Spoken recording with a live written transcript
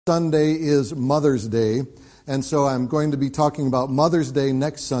Sunday is Mother's Day, and so I'm going to be talking about Mother's Day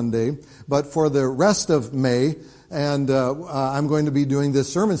next Sunday. But for the rest of May, I'm going to be doing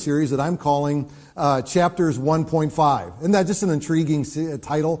this sermon series that I'm calling Chapters 1.5. Isn't that just an intriguing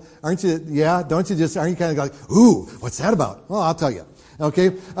title? Aren't you? Yeah, don't you just? Aren't you kind of like, ooh, what's that about? Well, I'll tell you. Okay,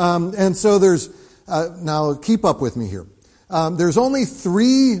 and so there's now keep up with me here. There's only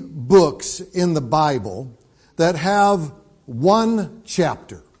 3 books in the Bible that have one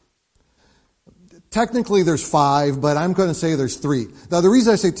chapter. Technically there's 5, but I'm going to say there's 3. Now the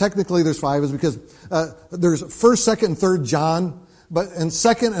reason I say technically there's 5 is because there's 1st, 2nd, and 3rd John, and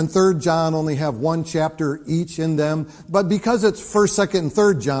 2nd and 3rd John only have one chapter each in them. But because it's 1st, 2nd, and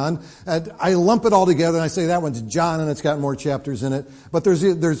 3rd John, I lump it all together and I say that one's John and it's got more chapters in it. But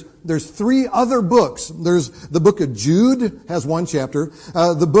there's 3 other books. There's the book of Jude has one chapter.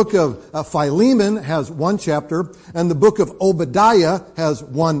 The book of Philemon has one chapter. And the book of Obadiah has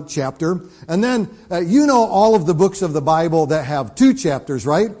one chapter. And then, you know all of the books of the Bible that have 2 chapters,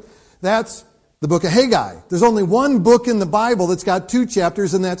 right? That's the book of Haggai. There's only one book in the Bible that's got 2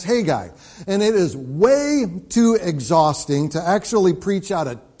 chapters, and that's Haggai. And it is way too exhausting to actually preach out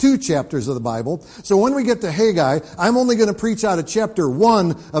of 2 chapters of the Bible. So when we get to Haggai, I'm only going to preach out of chapter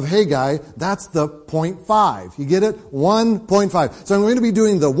 1 of Haggai. That's the 0.5. You get it? 1.5. So I'm going to be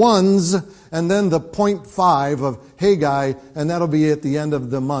doing the ones and then the 0.5 of Haggai, and that'll be at the end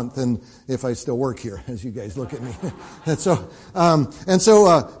of the month. And if I still work here, as you guys look at me. And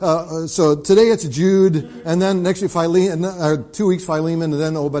so today it's Jude, and then next week Philemon, 2 weeks Philemon, and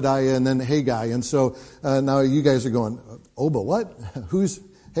then Obadiah, and then Haggai. And so now you guys are going, Oba, what? Who's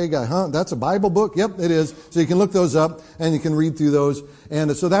Haggai, huh? That's a Bible book? Yep, it is. So you can look those up and you can read through those.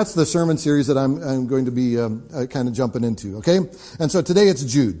 And so that's the sermon series that I'm going to be kind of jumping into, okay? And so today it's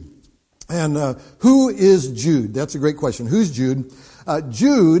Jude. And who is Jude? That's a great question. Who's Jude?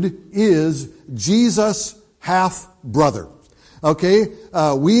 Jude is Jesus' half-brother. Okay,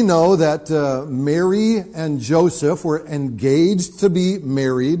 we know that Mary and Joseph were engaged to be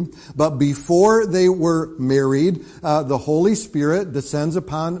married, but before they were married, the Holy Spirit descends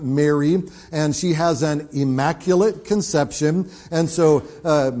upon Mary, and she has an immaculate conception. And so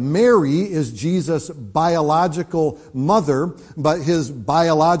Mary is Jesus' biological mother, but his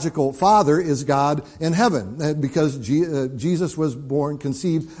biological father is God in heaven, because Jesus was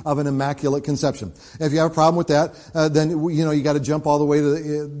conceived of an immaculate conception. If you have a problem with that, then you got to jump all the way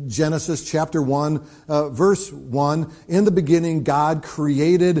to Genesis chapter 1, verse 1. In the beginning, God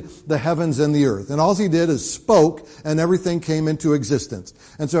created the heavens and the earth. And all he did is spoke, and everything came into existence.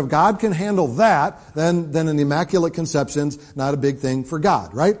 And so if God can handle that, then an immaculate conception's not a big thing for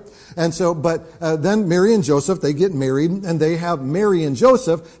God, right? And so, but then Mary and Joseph, they get married, and Mary and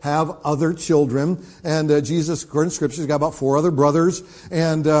Joseph have other children. And Jesus, according to Scripture, has got about 4 other brothers.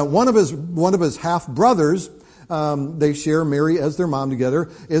 And one of his half-brothers, they share Mary as their mom together,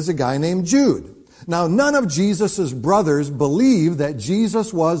 is a guy named Jude. Now, none of Jesus' brothers believed that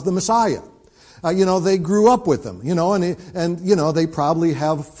Jesus was the Messiah. They grew up with him, and they probably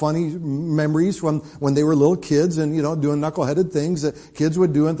have funny memories from when they were little kids and, doing knuckleheaded things that kids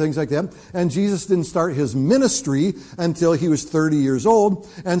would do and things like that. And Jesus didn't start his ministry until he was 30 years old.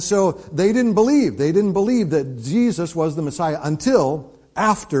 And so they didn't believe. They didn't believe that Jesus was the Messiah until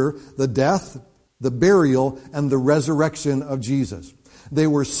after the death, the burial, and the resurrection of Jesus. They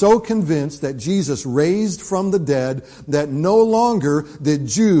were so convinced that Jesus raised from the dead that no longer did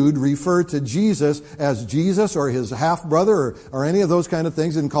Jude refer to Jesus as Jesus or his half-brother or any of those kind of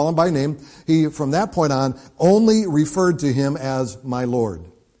things, didn't call him by name. He, from that point on, only referred to him as my Lord.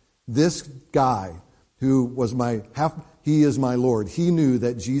 This guy who was he is my Lord. He knew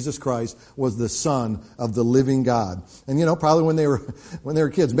that Jesus Christ was the Son of the living God. And probably when they were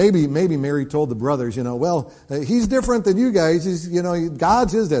kids, maybe Mary told the brothers, well, he's different than you guys. He's,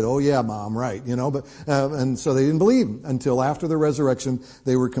 God's his dad. Oh yeah, Mom, right. But and so they didn't believe until after the resurrection.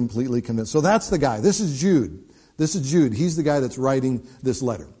 They were completely convinced. So that's the guy. This is Jude. He's the guy that's writing this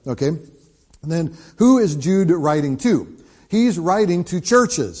letter. Okay. And then who is Jude writing to? He's writing to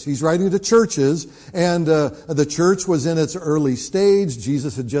churches. And the church was in its early stage.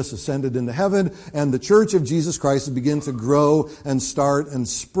 Jesus had just ascended into heaven, and the church of Jesus Christ had begun to grow and start and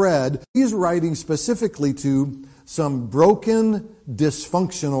spread. He's writing specifically to some broken,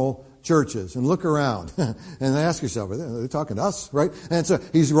 dysfunctional churches. And look around and ask yourself, are they talking to us, right? And so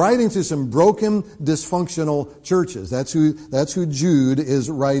he's writing to some broken, dysfunctional churches. That's who Jude is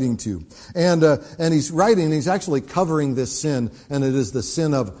writing to. And he's actually covering this sin, and it is the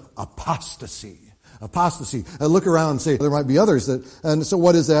sin of apostasy. Apostasy. Look around and say, there might be others that, and so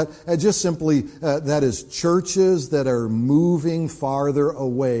what is that? Just simply, that is churches that are moving farther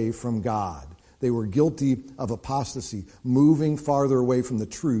away from God. They were guilty of apostasy, moving farther away from the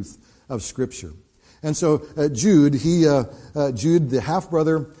truth of Scripture. And so Jude, the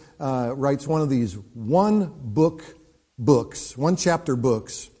half-brother, writes one of these one-chapter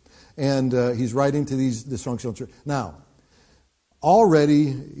books, and he's writing to these dysfunctional churches. Now,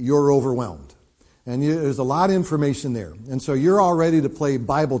 already you're overwhelmed. And there's a lot of information there. And so you're all ready to play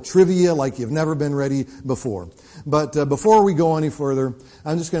Bible trivia like you've never been ready before. But before we go any further,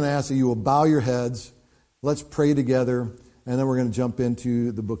 I'm just going to ask that you will bow your heads. Let's pray together, and then we're going to jump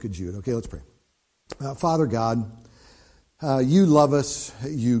into the book of Jude. Okay, let's pray. Father God, you love us.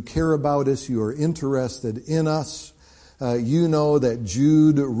 You care about us. You are interested in us. You know that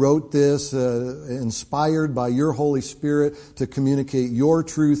Jude wrote this inspired by your Holy Spirit to communicate your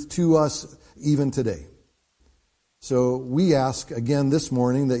truth to us even today. So we ask again this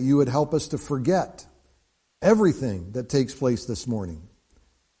morning that you would help us to forget everything that takes place this morning,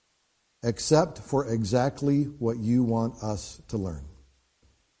 except for exactly what you want us to learn.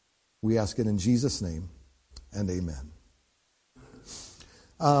 We ask it in Jesus' name, and amen.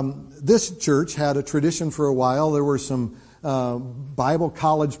 This church had a tradition for a while. There were some Bible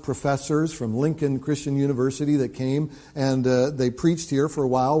college professors from Lincoln Christian University that came, and they preached here for a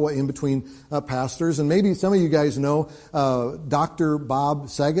while in between pastors. And maybe some of you guys know Dr. Bob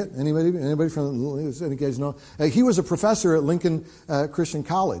Saget. Anybody from any guys know? He was a professor at Lincoln Christian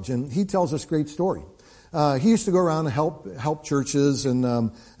College, and he tells us a great story. He used to go around and help churches,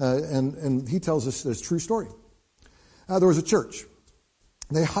 and he tells us this true story. There was a church.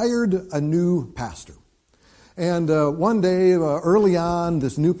 They hired a new pastor. And one day, early on,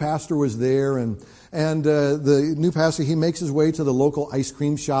 this new pastor was there, and the new pastor, he makes his way to the local ice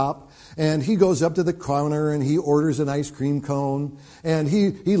cream shop, and he goes up to the counter, and he orders an ice cream cone, and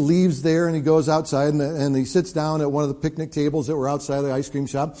he leaves there, and he goes outside, and he sits down at one of the picnic tables that were outside the ice cream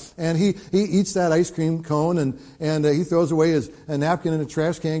shop, and he eats that ice cream cone, and he throws away a napkin in a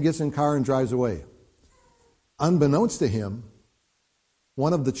trash can, gets in the car, and drives away. Unbeknownst to him,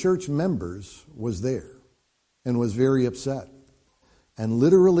 one of the church members was there and was very upset and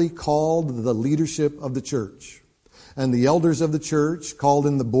literally called the leadership of the church. And the elders of the church called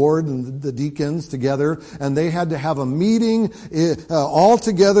in the board and the deacons together, and they had to have a meeting all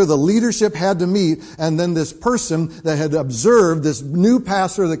together. The leadership had to meet, and then this person that had observed, this new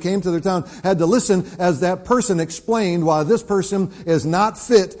pastor that came to their town, had to listen as that person explained why this person is not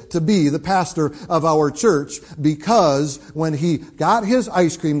fit to be the pastor of our church, because when he got his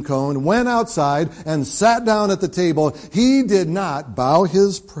ice cream cone, went outside, and sat down at the table, he did not bow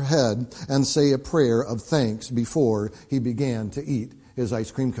his head and say a prayer of thanks before he began to eat his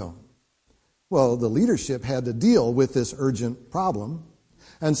ice cream cone. Well, the leadership had to deal with this urgent problem.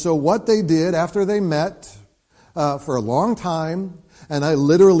 And so what they did after they met for a long time, and I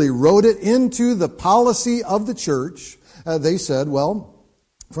literally wrote it into the policy of the church, they said, well,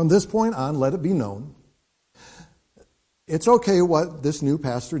 from this point on, let it be known, it's okay what this new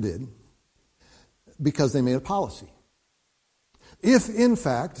pastor did, because they made a policy. If, in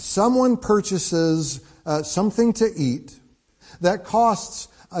fact, someone purchases something to eat that costs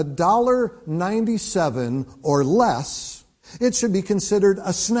 $1.97 or less, it should be considered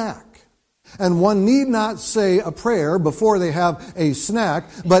a snack. And one need not say a prayer before they have a snack,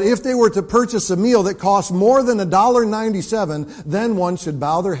 but if they were to purchase a meal that costs more than $1.97, then one should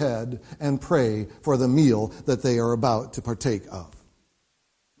bow their head and pray for the meal that they are about to partake of.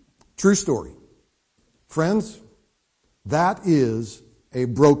 True story. Friends, that is a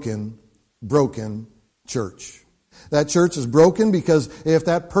broken church. That church is broken because if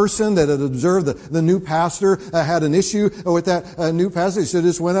that person that had observed the new pastor had an issue with that new pastor, he should have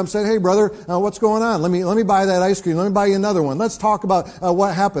just went up and said, hey brother, what's going on? Let me buy that ice cream. Let me buy you another one. Let's talk about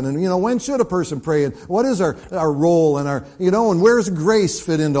what happened. And when should a person pray? And what is our role and and where's grace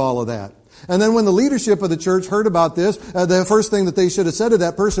fit into all of that? And then when the leadership of the church heard about this, the first thing that they should have said to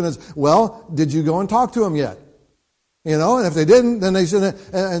that person is, well, did you go and talk to him yet? And if they didn't, then they shouldn't.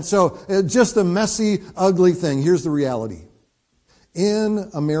 And so, just a messy, ugly thing. Here's the reality.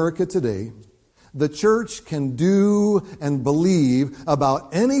 In America today, the church can do and believe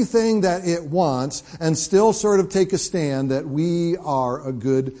about anything that it wants and still sort of take a stand that we are a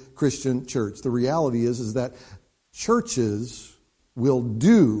good Christian church. The reality is that churches will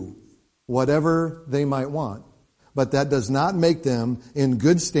do whatever they might want. But that does not make them in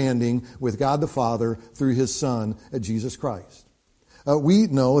good standing with God the Father through His Son, Jesus Christ. We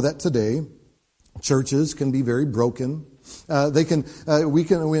know that today churches can be very broken. A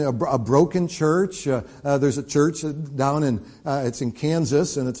broken church. There's a church down it's in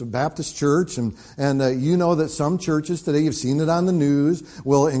Kansas, and it's a Baptist church, and you know that some churches today, you've seen it on the news,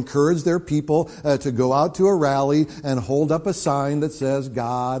 will encourage their people to go out to a rally and hold up a sign that says,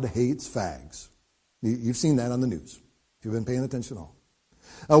 God hates fags. You've seen that on the news, if you've been paying attention at all.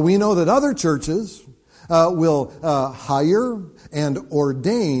 We know that other churches will hire and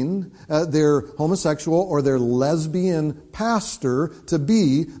ordain their homosexual or their lesbian pastor to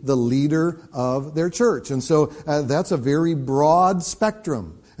be the leader of their church. And so that's a very broad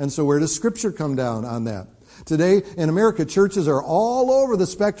spectrum. And so where does Scripture come down on that? Today in America, churches are all over the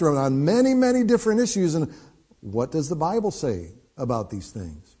spectrum on many, many different issues. And what does the Bible say about these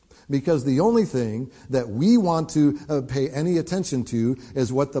things? Because the only thing that we want to pay any attention to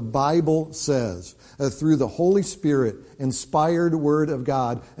is what the Bible says through the Holy Spirit, inspired Word of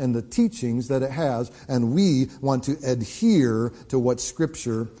God, and the teachings that it has. And we want to adhere to what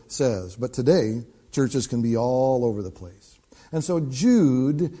Scripture says. But today, churches can be all over the place. And so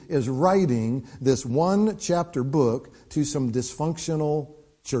Jude is writing this one chapter book to some dysfunctional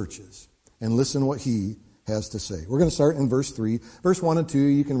churches. And listen what he has to say. We're going to start in verse 3. Verse 1 and 2,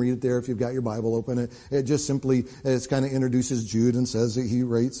 you can read it there if you've got your Bible open. It just simply, it kind of introduces Jude and says that he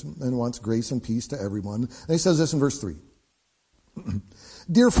writes and wants grace and peace to everyone. And he says this in verse 3.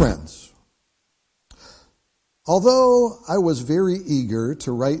 Dear friends, although I was very eager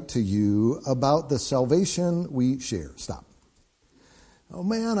to write to you about the salvation we share. Stop. Oh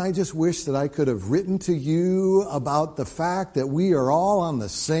man, I just wish that I could have written to you about the fact that we are all on the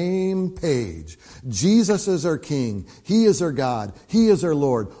same page. Jesus is our King. He is our God. He is our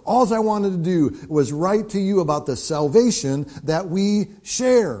Lord. All I wanted to do was write to you about the salvation that we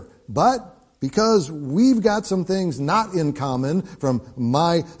share. But because we've got some things not in common from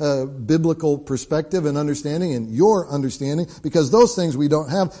my biblical perspective and understanding and your understanding, because those things we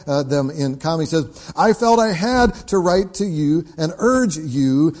don't have them in common. He says, I felt I had to write to you and urge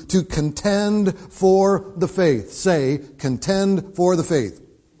you to contend for the faith. Say, contend for the faith.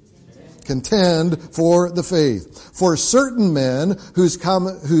 Contend for the faith. For certain men whose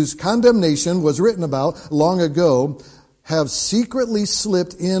condemnation was written about long ago have secretly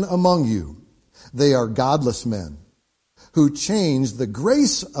slipped in among you. They are godless men who changed the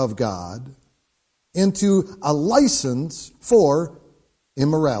grace of God into a license for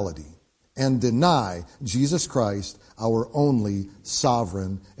immorality and deny Jesus Christ, our only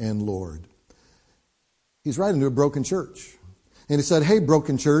sovereign and Lord. He's writing to a broken church. And he said, hey,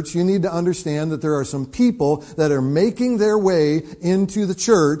 broken church, you need to understand that there are some people that are making their way into the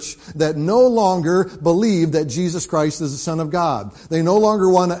church that no longer believe that Jesus Christ is the Son of God. They no longer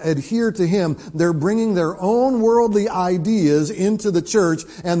want to adhere to Him. They're bringing their own worldly ideas into the church,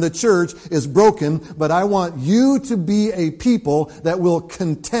 and the church is broken. But I want you to be a people that will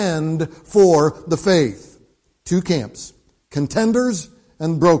contend for the faith. Two camps, contenders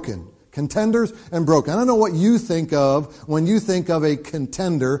and broken. Contenders and broken. I don't know what you think of when you think of a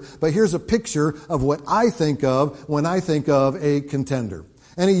contender, but here's a picture of what I think of when I think of a contender.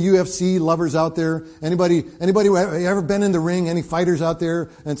 Any UFC lovers out there? Anybody who ever been in the ring? Any fighters out there?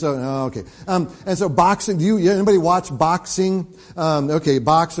 And so, okay. And so boxing, anybody watch boxing? Okay,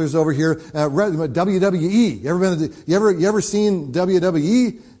 boxers over here. WWE. You ever seen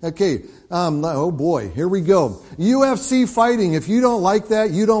WWE? Okay. Oh boy, here we go. UFC fighting. If you don't like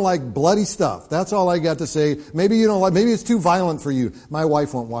that, you don't like bloody stuff. That's all I got to say. Maybe maybe it's too violent for you. My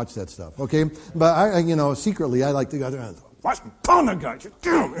wife won't watch that stuff. Okay. But secretly I like to go there and watch me pound that guy.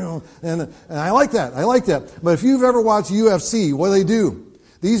 And I like that. I like that. But if you've ever watched UFC, what do?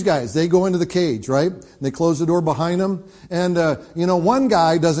 These guys, they go into the cage, right? They close the door behind them. And, one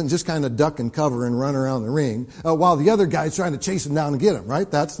guy doesn't just kind of duck and cover and run around the ring while the other guy's trying to chase him down and get him, right?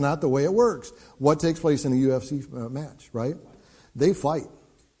 That's not the way it works. What takes place in a UFC match, right? They fight.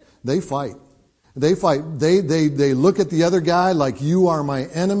 They fight. They fight. They look at the other guy like you are my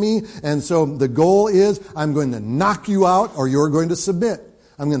enemy. And so the goal is I'm going to knock you out or you're going to submit.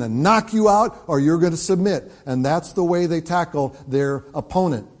 I'm going to knock you out or you're going to submit. And that's the way they tackle their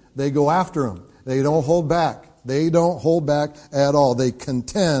opponent. They go after him. They don't hold back. They don't hold back at all. They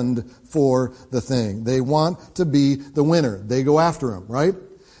contend for the thing. They want to be the winner. They go after him, right?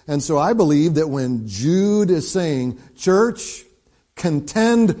 And so I believe that when Jude is saying, church,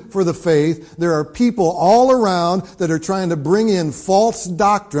 contend for the faith, there are people all around that are trying to bring in false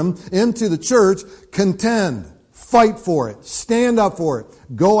doctrine into the church. Contend. Fight for it. Stand up for it.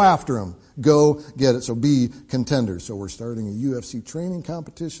 Go after them. Go get it. So be contenders. So we're starting a UFC training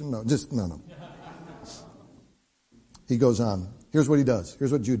competition? No. He goes on. Here's what he does.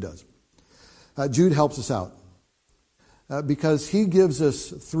 Here's what Jude does. Jude helps us out. because he gives us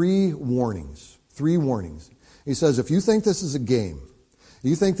three warnings. Three warnings. He says, if you think this is a game,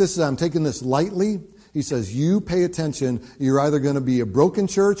 you think I'm taking this lightly, he says, you pay attention. You're either going to be a broken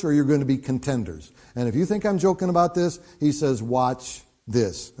church or you're going to be contenders. And if you think I'm joking about this, he says, watch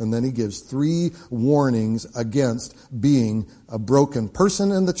this. And then he gives three warnings against being a broken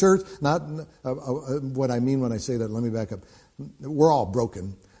person in the church. Not what I mean when I say that, let me back up. We're all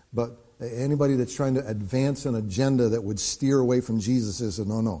broken, but anybody that's trying to advance an agenda that would steer away from Jesus says,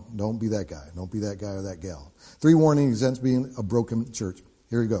 no, don't be that guy. Don't be that guy or that gal. Three warnings against being a broken church.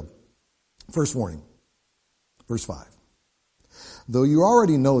 Here we go. First warning. Verse 5. Though you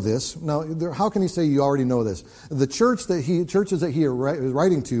already know this. Now, how can he say you already know this? The churches that he is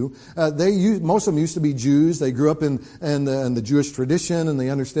writing to, most of them used to be Jews. They grew up in the Jewish tradition, and they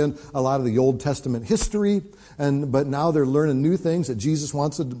understand a lot of the Old Testament history. But now they're learning new things that Jesus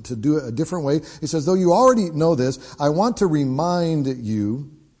wants to do it a different way. He says, though you already know this, I want to remind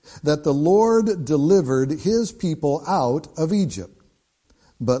you that the Lord delivered his people out of Egypt,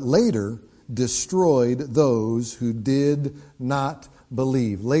 but later destroyed those who did not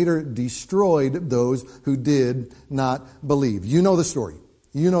believe. Later destroyed those who did not believe. You know the story.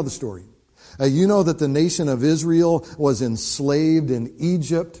 You know the story. You know that the nation of Israel was enslaved in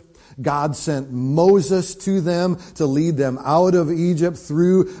Egypt. God sent Moses to them to lead them out of Egypt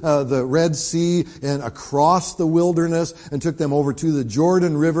through the Red Sea and across the wilderness and took them over to the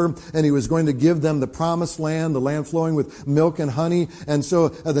Jordan River. And he was going to give them the promised land, the land flowing with milk and honey. And so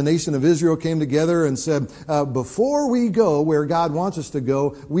the nation of Israel came together and said, before we go where God wants us to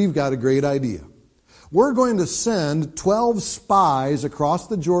go, we've got a great idea. We're going to send 12 spies across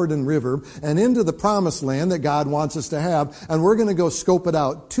the Jordan River and into the promised land that God wants us to have, and we're going to go scope it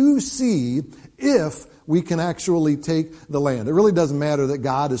out to see if we can actually take the land. It really doesn't matter that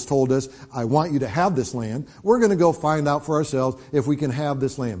God has told us, I want you to have this land. We're going to go find out for ourselves if we can have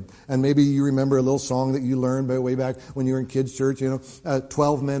this land. And maybe you remember a little song that you learned way back when you were in kids' church,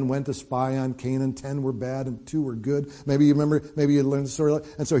 12 men went to spy on Canaan, 10 were bad and 2 were good. Maybe you remember, maybe you learned the story.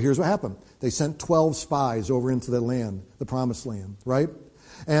 And so here's what happened. They sent 12 spies over into the land, the promised land, right?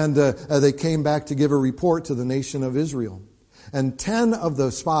 And they came back to give a report to the nation of Israel. And 10 of the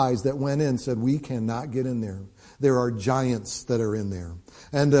spies that went in said, we cannot get in there. There are giants that are in there.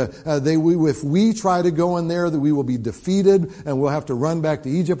 And if we try to go in there, that we will be defeated and we'll have to run back to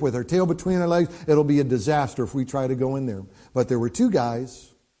Egypt with our tail between our legs. It'll be a disaster if we try to go in there. But there were 2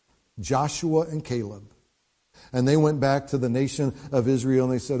 guys, Joshua and Caleb. And they went back to the nation of Israel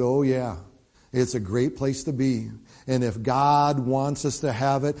and they said, oh yeah, it's a great place to be. And if God wants us to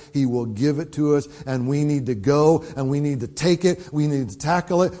have it, he will give it to us. And we need to go and we need to take it. We need to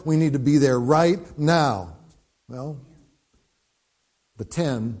tackle it. We need to be there right now. Well, the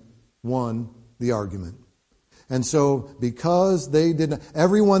 10 won the argument. And so because they didn't,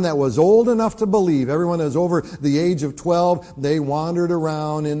 everyone that was old enough to believe, everyone that was over the age of 12, they wandered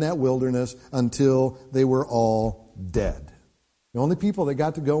around in that wilderness until they were all dead. The only people that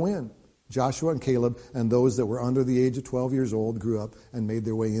got to go in, Joshua and Caleb, and those that were under the age of 12 years old grew up and made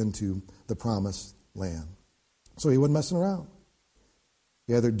their way into the promised land. So he wasn't messing around.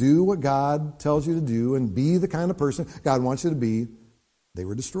 You either do what God tells you to do and be the kind of person God wants you to be. They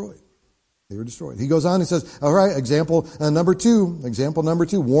were destroyed. They were destroyed. He goes on, he says, all right, example number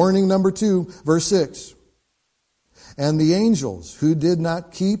 2, warning number 2, verse 6. And the angels who did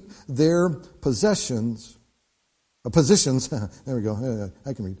not keep their positions, there we go,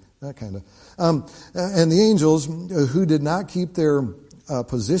 I can read. That kind of. And the angels who did not keep their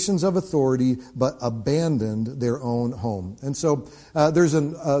positions of authority, but abandoned their own home. And so there's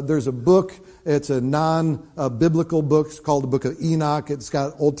a book. It's a non-biblical book. It's called the Book of Enoch. It's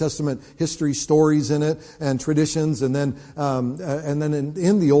got Old Testament history stories in it and traditions. And then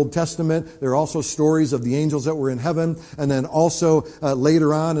in the Old Testament, there are also stories of the angels that were in heaven. And then also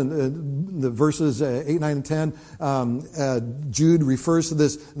later on in the verses 8, 9, and 10, Jude refers to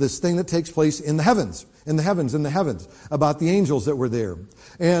this thing that takes place in the heavens. In the heavens, about the angels that were there.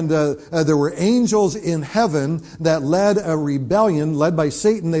 And there were angels in heaven that led a rebellion, led by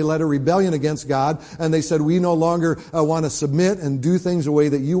Satan. They led a rebellion against God, and they said, we no longer want to submit and do things the way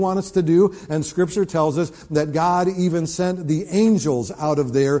that you want us to do. And Scripture tells us that God even sent the angels out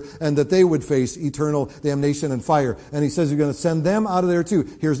of there, and that they would face eternal damnation and fire. And he says, you're going to send them out of there too.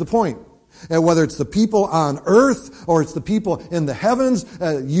 Here's the point. And whether it's the people on earth or it's the people in the heavens,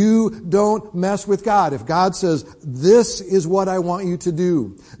 you don't mess with God. If God says, this is what I want you to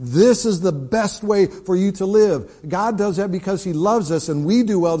do, this is the best way for you to live, God does that because he loves us, and we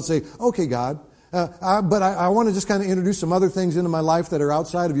do well to say, okay, God, but I want to just kind of introduce some other things into my life that are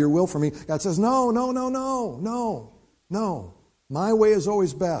outside of your will for me. God says, no. No, my way is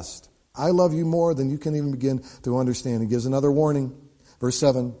always best. I love you more than you can even begin to understand. He gives another warning. Verse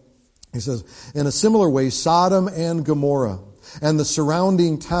 7, he says, in a similar way, Sodom and Gomorrah and the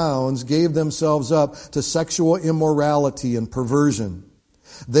surrounding towns gave themselves up to sexual immorality and perversion.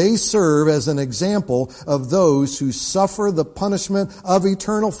 They serve as an example of those who suffer the punishment of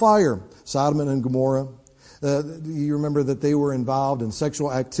eternal fire. Sodom and Gomorrah. You remember that they were involved in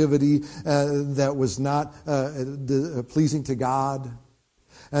sexual activity that was not pleasing to God.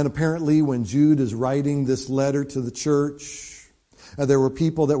 And apparently when Jude is writing this letter to the church, there were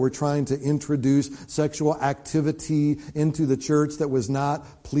people that were trying to introduce sexual activity into the church that was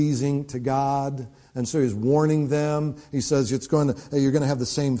not pleasing to God. And so he's warning them. He says you're going to have the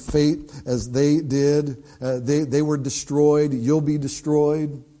same fate as they did. They were destroyed. You'll be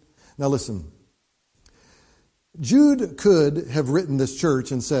destroyed. Now listen. Jude could have written this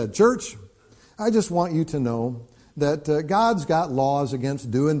church and said, church, I just want you to know that God's got laws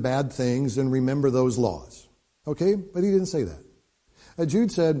against doing bad things, and remember those laws. Okay? But he didn't say that.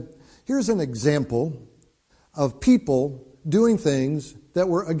 Jude said, here's an example of people doing things that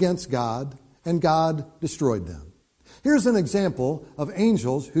were against God, and God destroyed them. Here's an example of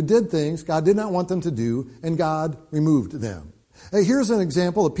angels who did things God did not want them to do, and God removed them. Here's an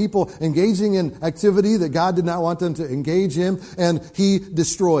example of people engaging in activity that God did not want them to engage in, and He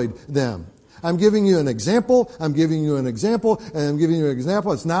destroyed them. I'm giving you an example, I'm giving you an example, and I'm giving you an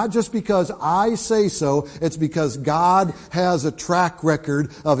example. It's not just because I say so, it's because God has a track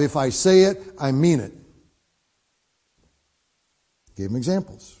record of if I say it, I mean it. Gave him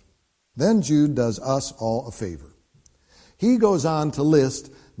examples. Then Jude does us all a favor. He goes on to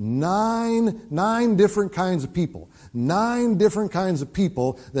list nine different kinds of people. 9 different kinds of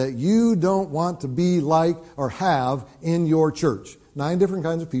people that you don't want to be like or have in your church. 9 different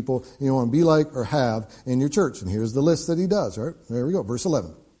kinds of people you want to be like or have in your church. And here's the list that he does. All right, there we go. Verse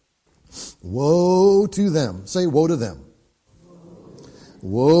 11. Woe to them. Say woe to them.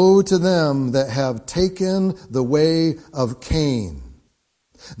 Woe to them that have taken the way of Cain.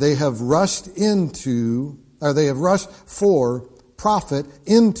 They have rushed for profit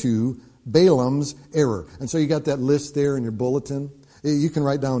into Balaam's error. And so you got that list there in your bulletin. You can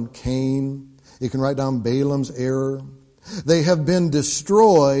write down Cain. You can write down Balaam's error. They have been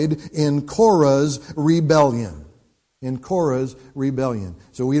destroyed in Korah's rebellion. In Korah's rebellion.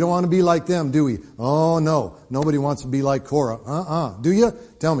 So we don't want to be like them, do we? Oh no. Nobody wants to be like Korah. Do you?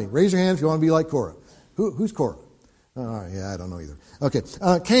 Tell me. Raise your hand if you want to be like Korah. Who's Korah? Yeah, I don't know either. Okay,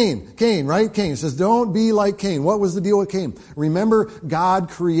 Cain, right? Cain says, don't be like Cain. What was the deal with Cain? Remember, God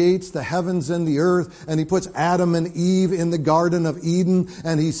creates the heavens and the earth, and He puts Adam and Eve in the Garden of Eden,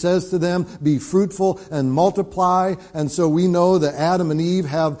 and He says to them, be fruitful and multiply. And so we know that Adam and Eve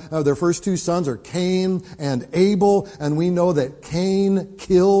have, their first 2 sons are Cain and Abel, and we know that Cain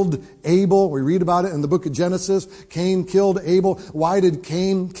killed Abel. We read about it in the book of Genesis. Cain killed Abel. Why did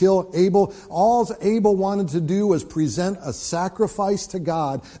Cain kill Abel? All Abel wanted to do was present a sacrifice to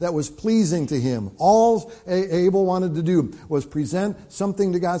God that was pleasing to him. All Abel wanted to do was present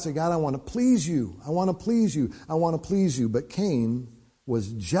something to God. Say, God, I want to please you. I want to please you. I want to please you. But Cain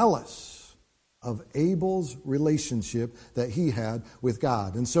was jealous of Abel's relationship that he had with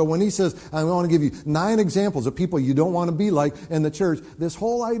God. And so when he says, I want to give you 9 examples of people you don't want to be like in the church, this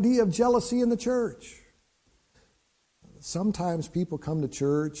whole idea of jealousy in the church. Sometimes people come to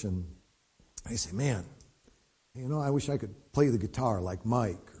church and they say, man, I wish I could play the guitar like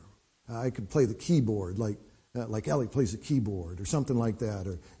Mike. Or I could play the keyboard like Ellie plays the keyboard or something like that.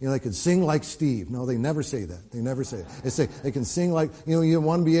 Or, they could sing like Steve. No, they never say that. They never say it. They say they can sing like, you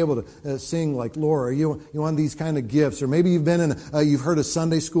want to be able to sing like Laura. You want these kind of gifts. Or maybe you've heard a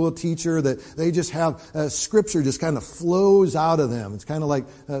Sunday school teacher that they just have Scripture just kind of flows out of them. It's kind of like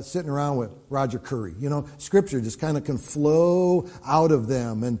sitting around with Roger Curry. Scripture just kind of can flow out of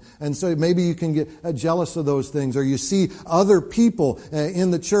them. And so maybe you can get jealous of those things. Or you see other people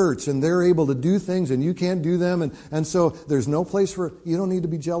in the church and they're able to do things and you can't do them. And so there's no place you don't need to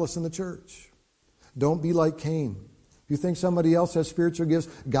be jealous in the church. Don't be like Cain. If you think somebody else has spiritual gifts,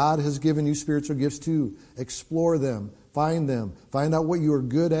 God has given you spiritual gifts too. Explore them. Find out what you are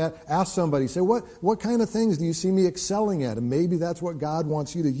good at. Ask somebody, say, what kind of things do you see me excelling at? And maybe that's what God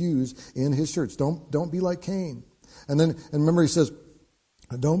wants you to use in His church. Don't be like Cain. And remember He says,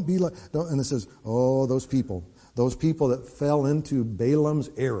 and it says, those people that fell into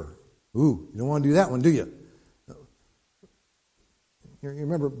Balaam's error. Ooh, you don't want to do that one, do you? You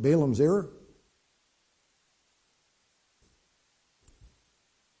remember Balaam's error?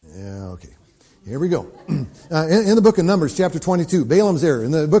 Yeah, okay. Here we go. In the book of Numbers, chapter 22, Balaam's there.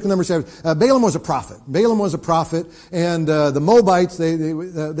 In the book of Numbers, Balaam was a prophet. Balaam was a prophet, and the Moabites, they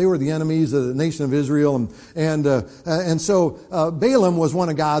were the enemies of the nation of Israel, and so Balaam was one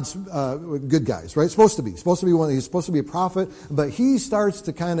of God's good guys, right? Supposed to be one. He's supposed to be a prophet, but he starts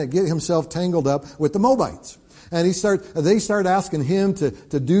to kind of get himself tangled up with the Moabites. And they start asking him to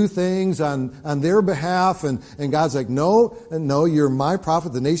do things on their behalf, and God's like, no, you're my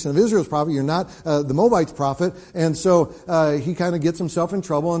prophet, the nation of Israel's prophet, you're not the Moabites' prophet. And so he kind of gets himself in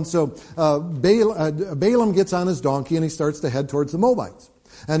trouble, and so Balaam gets on his donkey and he starts to head towards the Moabites.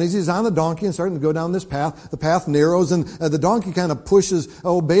 And as he's on the donkey and starting to go down this path, the path narrows, and the donkey kind of pushes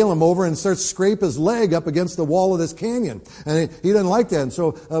Balaam over and starts to scrape his leg up against the wall of this canyon. And he didn't like that. And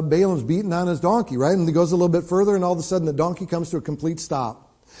so Balaam's beating on his donkey, right? And he goes a little bit further, and all of a sudden the donkey comes to a complete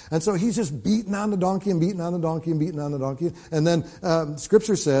stop. And so he's just beating on the donkey and beating on the donkey and beating on the donkey. And then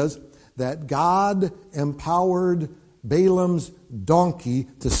Scripture says that God empowered Balaam's donkey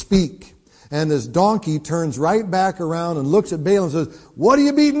to speak. And this donkey turns right back around and looks at Balaam and says, "What are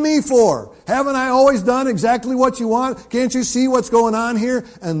you beating me for? Haven't I always done exactly what you want? Can't you see what's going on here?"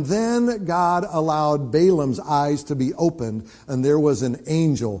 And then God allowed Balaam's eyes to be opened, and there was an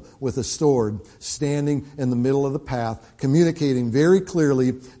angel with a sword standing in the middle of the path, communicating very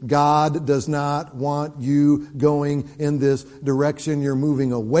clearly, God does not want you going in this direction. You're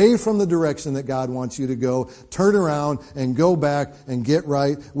moving away from the direction that God wants you to go. Turn around and go back and get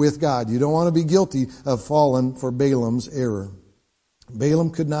right with God. You don't want to be guilty of falling for Balaam's error.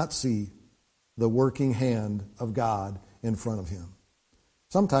 Balaam could not see the working hand of God in front of him.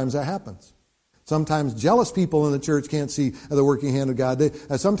 Sometimes that happens. Sometimes jealous people in the church can't see the working hand of God.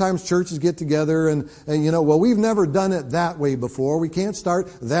 Sometimes churches get together and we've never done it that way before. We can't start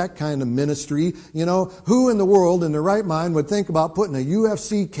that kind of ministry. Who in the world in their right mind would think about putting a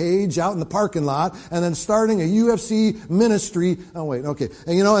UFC cage out in the parking lot and then starting a UFC ministry? Oh, wait, okay.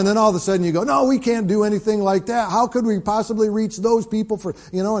 And then all of a sudden you go, no, we can't do anything like that. How could we possibly reach those people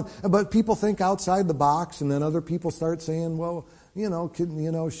but people think outside the box, and then other people start saying, well,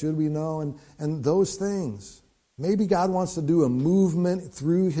 should we know? And those things. Maybe God wants to do a movement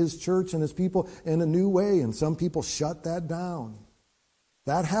through His church and His people in a new way, and some people shut that down.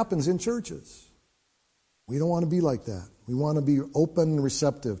 That happens in churches. We don't want to be like that. We want to be open and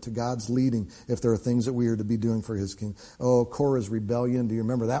receptive to God's leading if there are things that we are to be doing for His kingdom. Oh, Korah's rebellion. Do you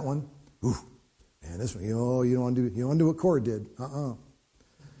remember that one? Ooh, man, this one. You don't want to do what Korah did.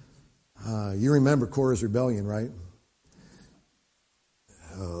 You remember Korah's rebellion, right?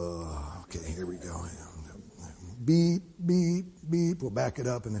 Okay, here we go. Beep, beep, beep. We'll back it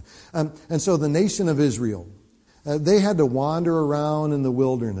up. And so the nation of Israel, they had to wander around in the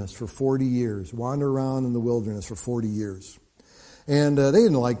wilderness for 40 years. And they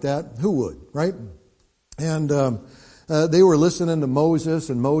didn't like that. Who would, right? And they were listening to Moses,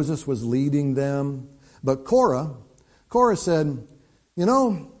 and Moses was leading them. But Korah said,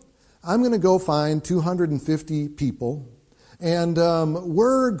 I'm going to go find 250 people, and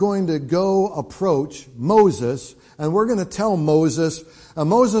we're going to go approach Moses, and we're going to tell Moses,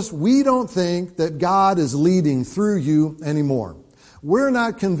 Moses, we don't think that God is leading through you anymore. We're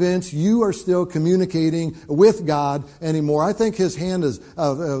not convinced you are still communicating with God anymore. I think His hand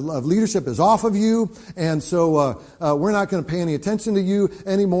of leadership is off of you, and so we're not going to pay any attention to you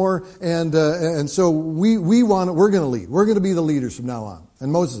anymore. And so we're going to lead. We're going to be the leaders from now on.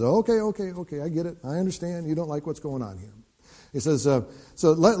 And Moses said, okay, I get it. I understand. You don't like what's going on here. He says,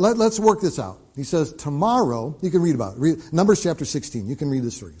 so let's work this out. He says, tomorrow, you can read about it. Numbers chapter 16. You can read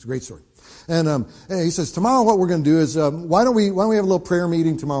this story. It's a great story. And he says, tomorrow what we're going to do is, why don't we have a little prayer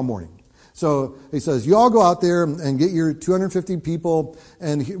meeting tomorrow morning? So he says, you all go out there and get your 250 people,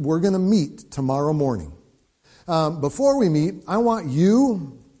 and we're going to meet tomorrow morning. Before we meet, I want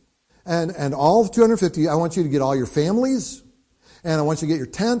you and all of 250, I want you to get all your families, and I want you to get your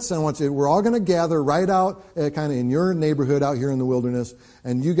tents, and we're all going to gather right out kind of in your neighborhood out here in the wilderness,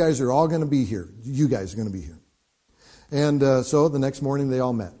 and you guys are all going to be here. You guys are going to be here. And so the next morning they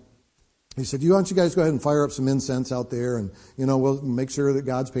all met. He said, why don't you guys go ahead and fire up some incense out there, and we'll make sure that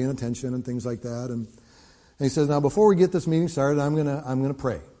God's paying attention and things like that. And he says, now before we get this meeting started, I'm gonna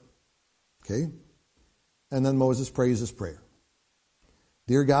pray. Okay? And then Moses prays this prayer.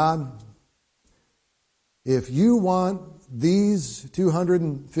 Dear God, if you want these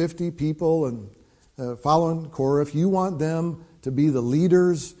 250 people and following Korah, if you want them to be the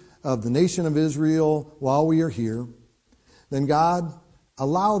leaders of the nation of Israel while we are here, then God,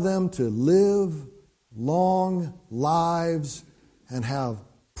 allow them to live long lives and have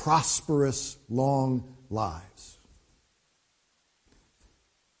prosperous long lives.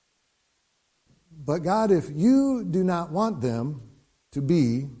 But God, if you do not want them to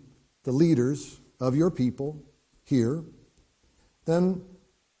be the leaders of your people here, then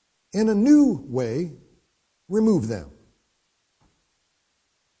in a new way, remove them.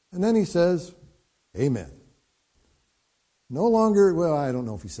 And then he says, amen. No longer, well, I don't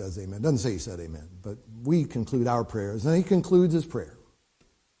know if he says amen. It doesn't say he said amen, but we conclude our prayers. And he concludes his prayer.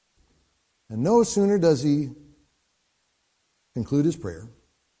 And no sooner does he conclude his prayer,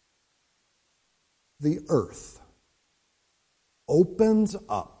 the earth opens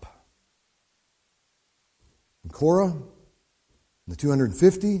up. And Korah, and the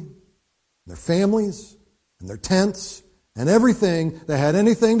 250, their families, and their tents, and everything that had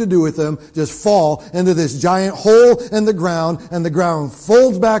anything to do with them just fall into this giant hole in the ground, and the ground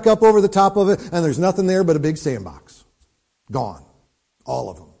folds back up over the top of it, and there's nothing there but a big sandbox. Gone. All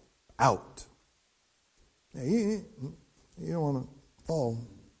of them. Out. Now, you don't want to fall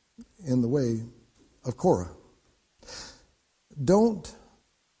in the way of Korah. Don't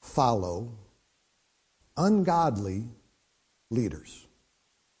follow ungodly leaders.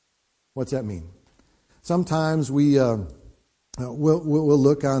 What's that mean? Sometimes we'll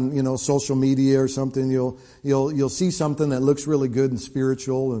look on social media or something. You'll see something that looks really good and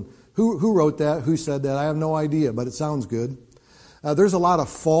spiritual. And who wrote that? Who said that? I have no idea, but it sounds good. There's a lot of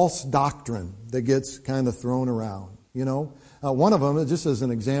false doctrine that gets kind of thrown around. One of them, just as an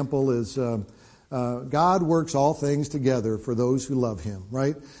example, is God works all things together for those who love Him,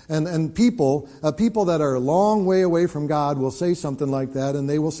 right? And people that are a long way away from God will say something like that, and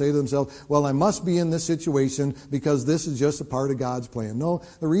they will say to themselves, well, I must be in this situation because this is just a part of God's plan. No,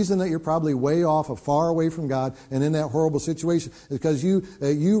 the reason that you're probably way off, far away from God, and in that horrible situation is because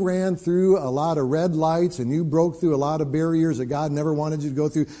you ran through a lot of red lights and you broke through a lot of barriers that God never wanted you to go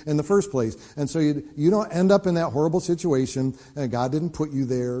through in the first place. And so you don't end up in that horrible situation, and God didn't put you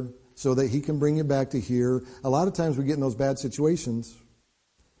there so that He can bring you back to here. A lot of times we get in those bad situations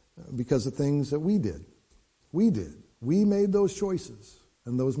because of things that we did. We made those choices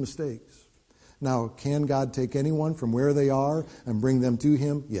and those mistakes. Now, can God take anyone from where they are and bring them to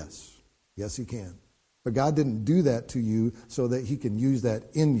Him? Yes. Yes, He can. But God didn't do that to you so that He can use that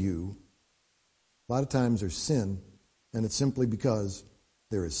in you. A lot of times there's sin, and it's simply because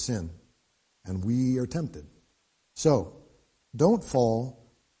there is sin, and we are tempted. So, don't fall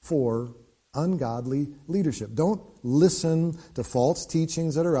for ungodly leadership. Don't listen to false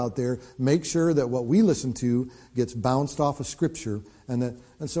teachings that are out there. Make sure that what we listen to gets bounced off of Scripture. And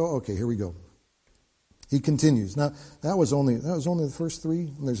so, okay, here we go. He continues. Now, that was only the first 3,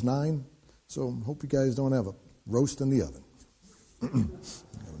 and there's 9. So hope you guys don't have a roast in the oven.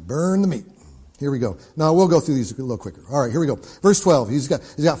 Burn the meat. Here we go. Now, we'll go through these a little quicker. All right, here we go. Verse 12. He's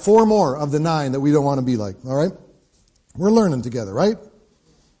got 4 more of the 9 that we don't want to be like. All right? We're learning together, right?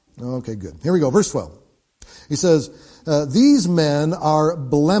 Okay, good. Here we go. Verse 12. He says, these men are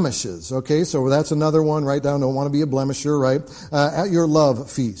blemishes. Okay, so that's another one. Write down, don't want to be a blemisher, right? At your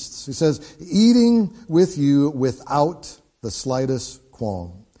love feasts. He says, eating with you without the slightest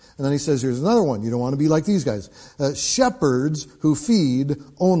qualm. And then he says, here's another one. You don't want to be like these guys. Shepherds who feed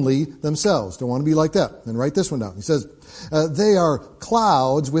only themselves. Don't want to be like that. And write this one down. He says, they are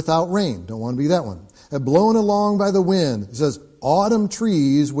clouds without rain. Don't want to be that one. Blown along by the wind. He says, autumn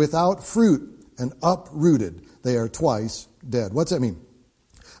trees without fruit and uprooted. They are twice dead. What's that mean?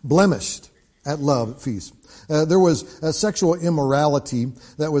 Blemished at love feast. There was a sexual immorality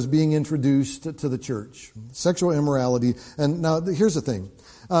that was being introduced to the church. Sexual immorality. And now here's the thing.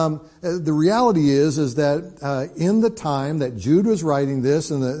 The reality is that in the time that Jude was writing this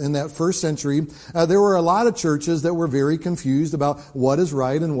in that first century, there were a lot of churches that were very confused about what is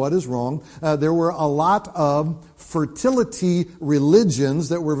right and what is wrong. There were a lot of fertility religions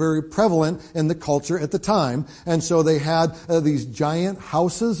that were very prevalent in the culture at the time. And so they had these giant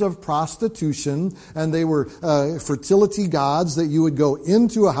houses of prostitution, and they were fertility gods that you would go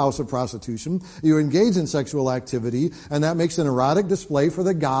into a house of prostitution. You engage in sexual activity, and that makes an erotic display for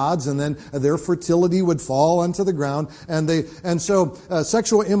the gods, and then their fertility would fall onto the ground. And so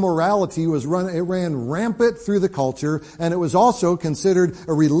sexual immorality ran rampant through the culture, and it was also considered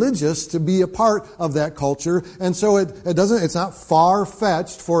religious to be a part of that culture. And so it's not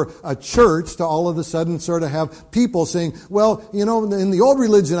far-fetched for a church to all of a sudden sort of have people saying, well, in the old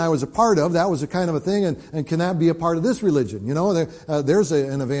religion I was a part of, that was a kind of a thing, and can that be a part of this religion? There's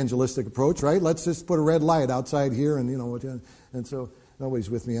an evangelistic approach, right? Let's just put a red light outside here, and so nobody's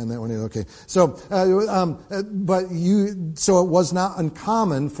with me on that one. Okay. So, so it was not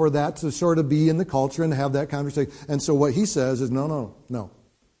uncommon for that to sort of be in the culture and have that conversation. And so what he says is, no.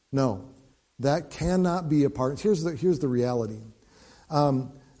 That cannot be a part. Here's the reality.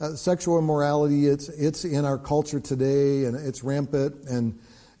 Sexual immorality, it's in our culture today, and it's rampant.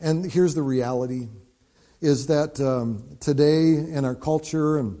 And here's the reality, is that today in our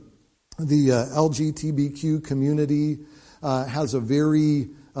culture, and the LGBTQ community has a very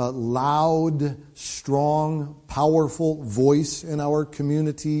loud, strong, powerful voice in our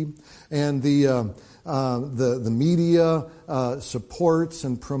community, and the media supports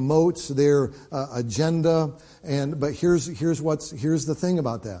and promotes their agenda. But here's the thing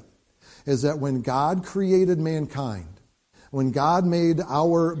about that, is that when God created mankind, when God made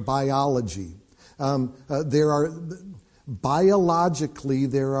our biology, biologically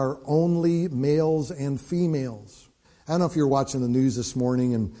there are only males and females. I don't know if you're watching the news this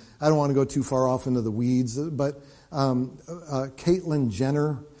morning, and I don't want to go too far off into the weeds, but Caitlyn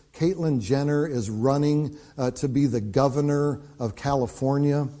Jenner is running to be the governor of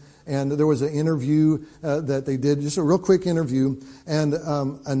California. And there was an interview that they did, just a real quick interview. And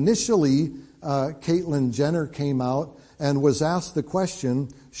initially, Caitlyn Jenner came out and was asked the question,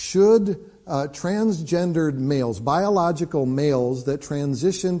 should transgendered males, biological males that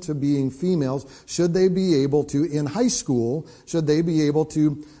transition to being females, should they be able to, in high school, should they be able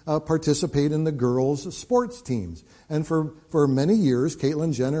to participate in the girls' sports teams? And for many years,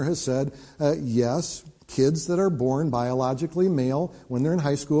 Caitlyn Jenner has said, yes, kids that are born biologically male, when they're in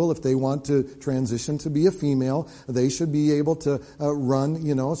high school, if they want to transition to be a female, they should be able to run,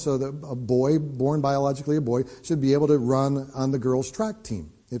 so that a boy born biologically a boy should be able to run on the girls' track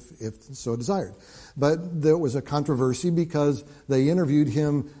team, if so desired. But there was a controversy because they interviewed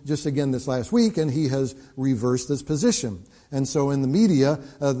him just again this last week, and he has reversed his position. And so in the media,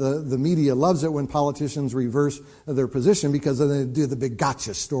 the media loves it when politicians reverse their position, because then they do the big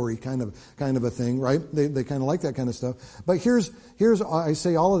gotcha story kind of a thing, right? They kind of like that kind of stuff. But here's I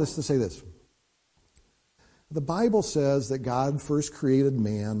say all of this to say this. The Bible says that God first created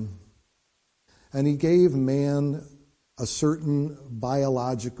man, and He gave man a certain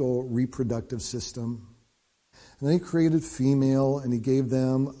biological reproductive system. And then He created female, and He gave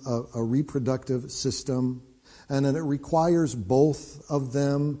them a reproductive system. And then it requires both of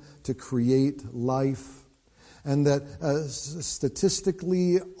them to create life. And that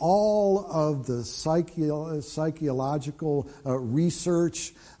statistically, all of the psychological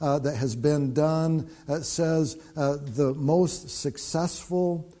research that has been done says the most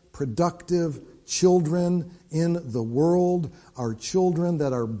successful, productive children in the world are children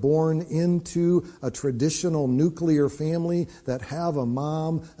that are born into a traditional nuclear family, that have a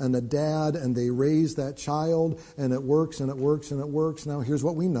mom and a dad, and they raise that child, and it works and it works and it works. Now, here's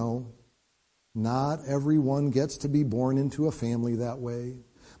what we know. Not everyone gets to be born into a family that way,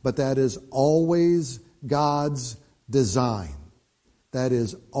 but that is always God's design. That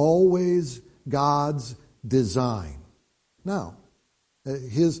is always God's design. Now,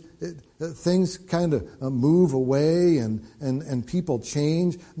 things kind of move away and people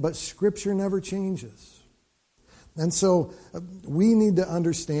change, but Scripture never changes. And so we need to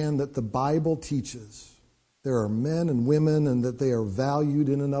understand that the Bible teaches there are men and women, and that they are valued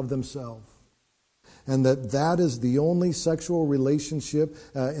in and of themselves. And that is the only sexual relationship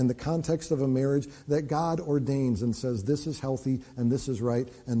in the context of a marriage that God ordains and says this is healthy and this is right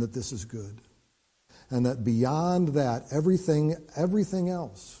and that this is good. And that beyond that, everything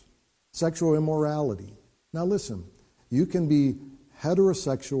else, sexual immorality. Now listen, you can be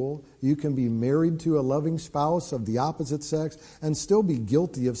heterosexual, you can be married to a loving spouse of the opposite sex, and still be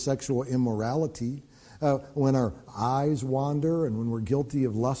guilty of sexual immorality. When our eyes wander and when we're guilty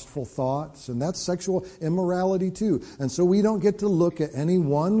of lustful thoughts, and that's sexual immorality too. And so we don't get to look at any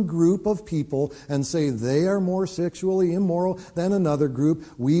one group of people and say they are more sexually immoral than another group.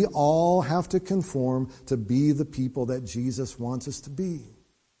 We all have to conform to be the people that Jesus wants us to be.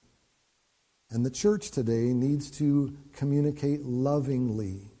 And the church today needs to communicate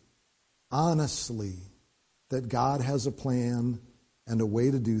lovingly, honestly, that God has a plan and a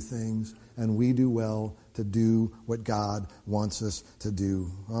way to do things, and we do well to do what God wants us to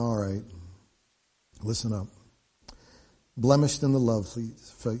do. All right. Listen up. Blemished in the love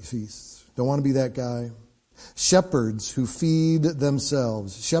feasts. Don't want to be that guy. Shepherds who feed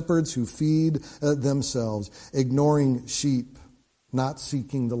themselves. Ignoring sheep, not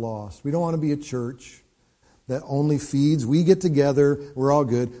seeking the lost. We don't want to be a church that only feeds. We get together, we're all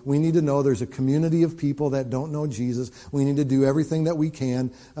good. We need to know there's a community of people that don't know Jesus. We need to do everything that we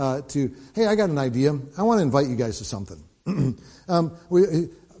can hey, I got an idea. I want to invite you guys to something.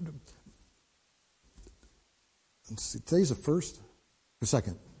 Today's the first or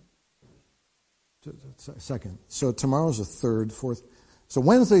second? Second. So tomorrow's the third, fourth. So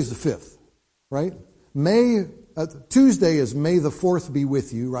Wednesday's the fifth, right? May Tuesday is May the 4th be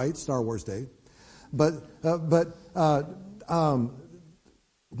with you, right? Star Wars Day. But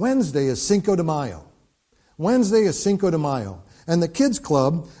Wednesday is Cinco de Mayo. Wednesday is Cinco de Mayo. And the kids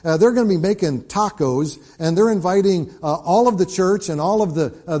club, they're going to be making tacos, and they're inviting all of the church and all of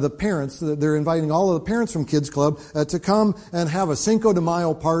the parents. They're inviting all of the parents from kids club to come and have a Cinco de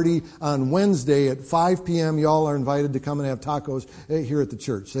Mayo party on Wednesday at 5 p.m. Y'all are invited to come and have tacos here at the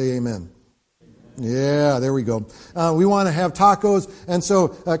church. Say amen. Yeah, there we go. We want to have tacos, and so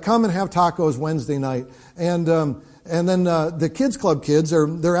come and have tacos Wednesday night. And then the kids club kids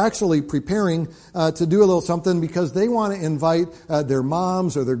they're actually preparing to do a little something because they want to invite their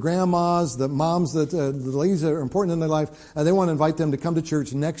moms or their grandmas, the moms that the ladies that are important in their life. They want to invite them to come to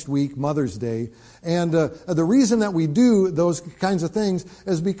church next week, Mother's Day. And the reason that we do those kinds of things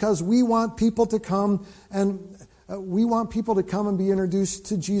is because we want people to come and be introduced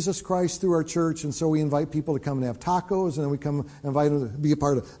to Jesus Christ through our church. And so we invite people to come and have tacos, and then we come invite them to be a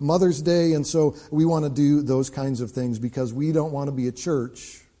part of Mother's Day. And so we want to do those kinds of things because we don't want to be a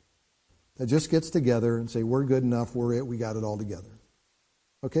church that just gets together and say, we're good enough, we're it, we got it all together.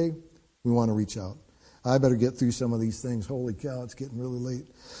 Okay? We want to reach out. I better get through some of these things. Holy cow, it's getting really late.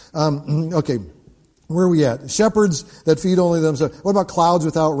 Okay. Where are we at? Shepherds that feed only themselves. What about clouds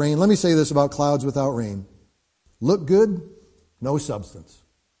without rain? Let me say this about clouds without rain. Look good, no substance.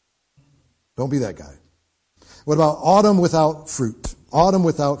 Don't be that guy. What about autumn without fruit? Autumn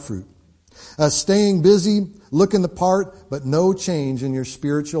without fruit. Staying busy, looking the part, but no change in your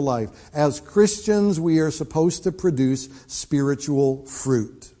spiritual life. As Christians, we are supposed to produce spiritual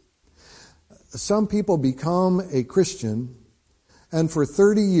fruit. Some people become a Christian, and for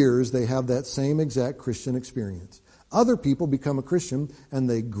 30 years they have that same exact Christian experience. Other people become a Christian, and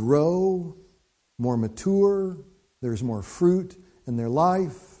they grow more mature. There's more fruit in their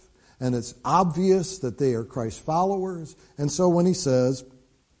life, and it's obvious that they are Christ followers. And so when he says,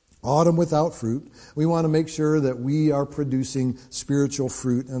 autumn without fruit, we want to make sure that we are producing spiritual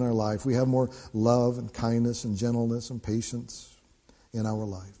fruit in our life. We have more love and kindness and gentleness and patience in our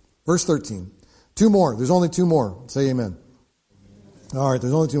life. Verse 13. 2 more. There's only 2 more. Say amen. All right,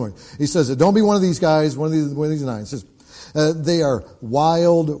 there's only 2 more. He says, don't be one of these guys, one of these 9. He says, they are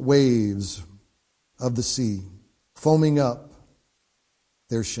wild waves of the sea, foaming up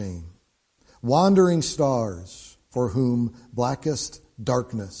their shame. Wandering stars for whom blackest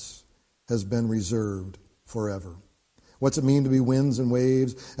darkness has been reserved forever. What's it mean to be winds and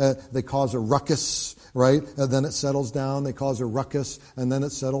waves? They cause a ruckus, right? Then it settles down. They cause a ruckus, and then it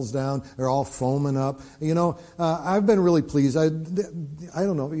settles down. They're all foaming up. You know, I've been really pleased. I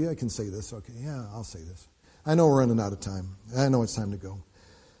don't know. Yeah, I can say this. Okay, yeah, I'll say this. I know we're running out of time. I know it's time to go.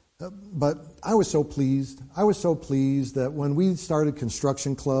 But I was so pleased. I was so pleased that when we started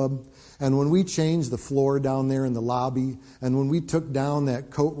Construction Club, and when we changed the floor down there in the lobby, and when we took down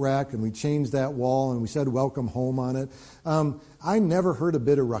that coat rack and we changed that wall and we said welcome home on it, I never heard a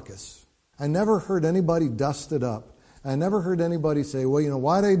bit of ruckus. I never heard anybody dust it up. I never heard anybody say, well, you know,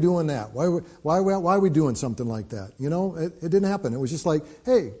 why are they doing that? Why are we doing something like that? You know, it didn't happen. It was just like,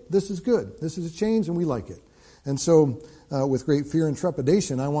 hey, this is good. This is a change and we like it. And so with great fear and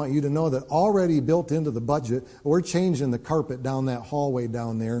trepidation, I want you to know that already built into the budget, we're changing the carpet down that hallway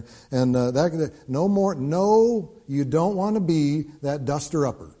down there. And you don't want to be that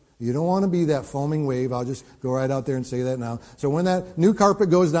duster-upper. You don't want to be that foaming wave. I'll just go right out there and say that now. So when that new carpet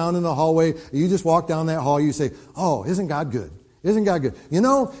goes down in the hallway, you just walk down that hall, you say, oh, isn't God good? Isn't God good? You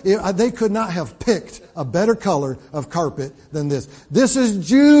know, they could not have picked a better color of carpet than this. This is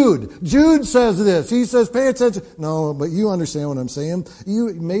Jude. Jude says this. He says, pay attention. No, but you understand what I'm saying.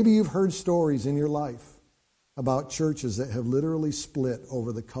 Maybe you've heard stories in your life about churches that have literally split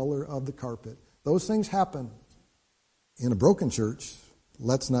over the color of the carpet. Those things happen in a broken church.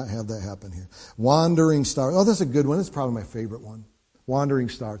 Let's not have that happen here. Wandering stars. Oh, that's a good one. That's probably my favorite one. Wandering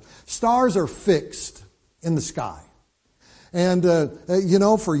stars. Stars are fixed in the sky. And,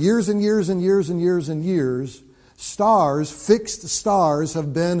 for years and years and years and years and years, fixed stars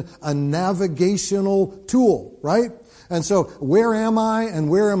have been a navigational tool, right? And so where am I and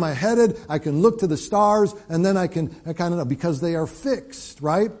where am I headed? I can look to the stars and then I kind of know because they are fixed,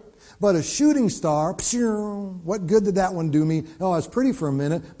 right? But a shooting star, what good did that one do me? Oh, it was pretty for a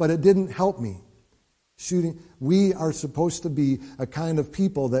minute, but it didn't help me. We are supposed to be a kind of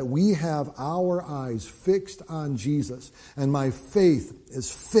people that we have our eyes fixed on Jesus. And my faith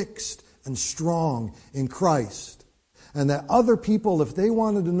is fixed and strong in Christ. And that other people, if they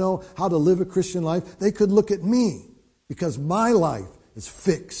wanted to know how to live a Christian life, they could look at me because my life is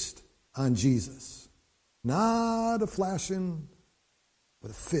fixed on Jesus. Not a flashing, but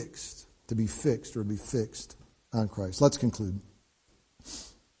a fixed. To be fixed or be fixed on Christ. Let's conclude.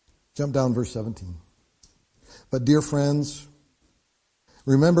 Jump down verse 17. But dear friends,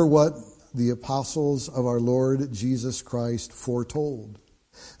 remember what the apostles of our Lord Jesus Christ foretold.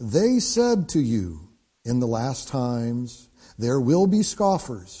 They said to you, in the last times, there will be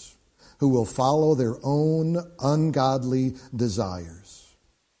scoffers who will follow their own ungodly desires.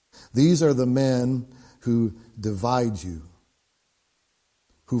 These are the men who divide you,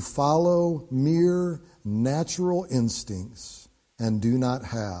 who follow mere natural instincts and do not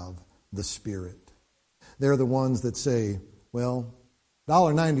have the Spirit. They're the ones that say, well,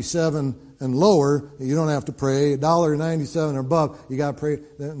 $1.97 and lower, you don't have to pray. $1.97 or above, you got to pray.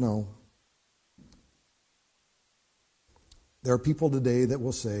 No. There are people today that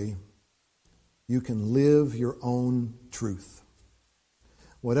will say, you can live your own truth.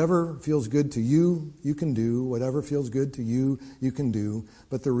 Whatever feels good to you, you can do. Whatever feels good to you, you can do.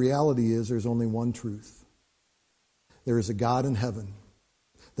 But the reality is there's only one truth. There is a God in heaven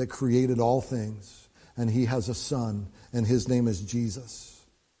that created all things, and He has a Son, and His name is Jesus.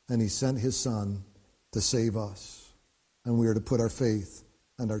 And He sent His Son to save us. And we are to put our faith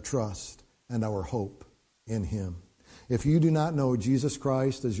and our trust and our hope in Him. If you do not know Jesus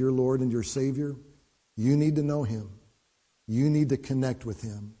Christ as your Lord and your Savior, you need to know Him. You need to connect with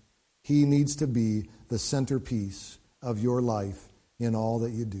Him. He needs to be the centerpiece of your life in all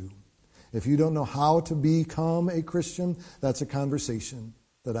that you do. If you don't know how to become a Christian, that's a conversation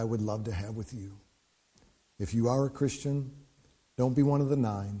that I would love to have with you. If you are a Christian, don't be one of the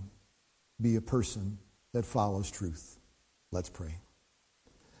 9. Be a person that follows truth. Let's pray.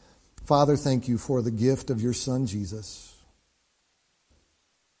 Father, thank you for the gift of your Son, Jesus.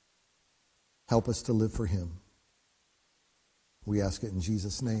 Help us to live for Him. We ask it in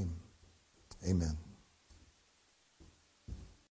Jesus' name. Amen.